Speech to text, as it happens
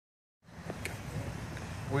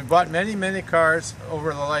We've bought many cars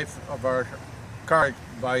over the life of our car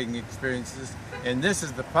buying experiences, and this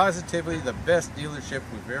is positively the best dealership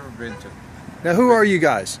we've ever been to. Now, who are you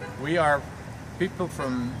guys? We are people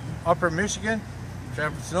from Upper Michigan,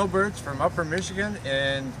 snowbirds from Upper Michigan,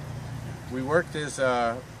 and we worked as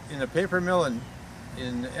in a paper mill in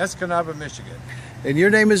Escanaba, Michigan. And your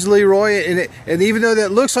name is Leroy, and even though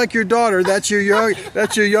that looks like your daughter, that's your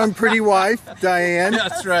young pretty wife, Diane.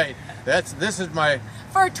 That's right. This is my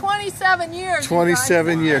for 27 years.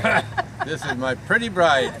 27 years. This is my pretty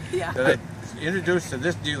bride yeah. that I introduced to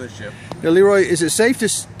this dealership. Now, Leroy, is it safe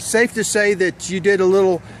to say that you did a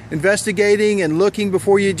little investigating and looking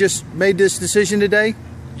before you just made this decision today?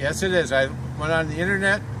 Yes, it is. I went on the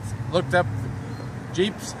internet, looked up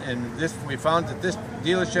Jeeps, and we found that this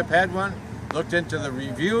dealership had one. Looked into the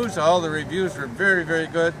reviews. All the reviews were very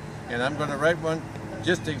good, and I'm going to write one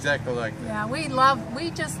just exactly like that. Yeah, we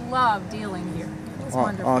just love dealing here. It's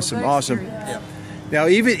wonderful. Awesome. Yeah. Now,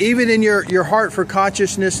 even in your heart for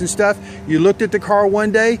consciousness and stuff, you looked at the car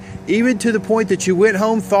one day, even to the point that you went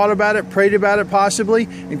home, thought about it, prayed about it possibly,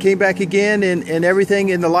 and came back again, and everything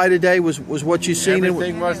in the light of day was what you seen.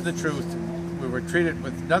 Everything was the truth. We were treated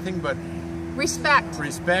with nothing but respect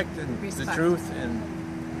and the truth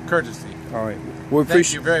and courtesy. All right.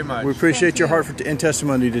 Thank you very much. We appreciate your heart and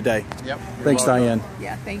testimony today. Yep. Thanks, Diane.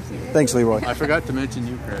 Yeah, thank you. Thanks, Leroy. I forgot to mention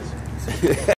you, Chris.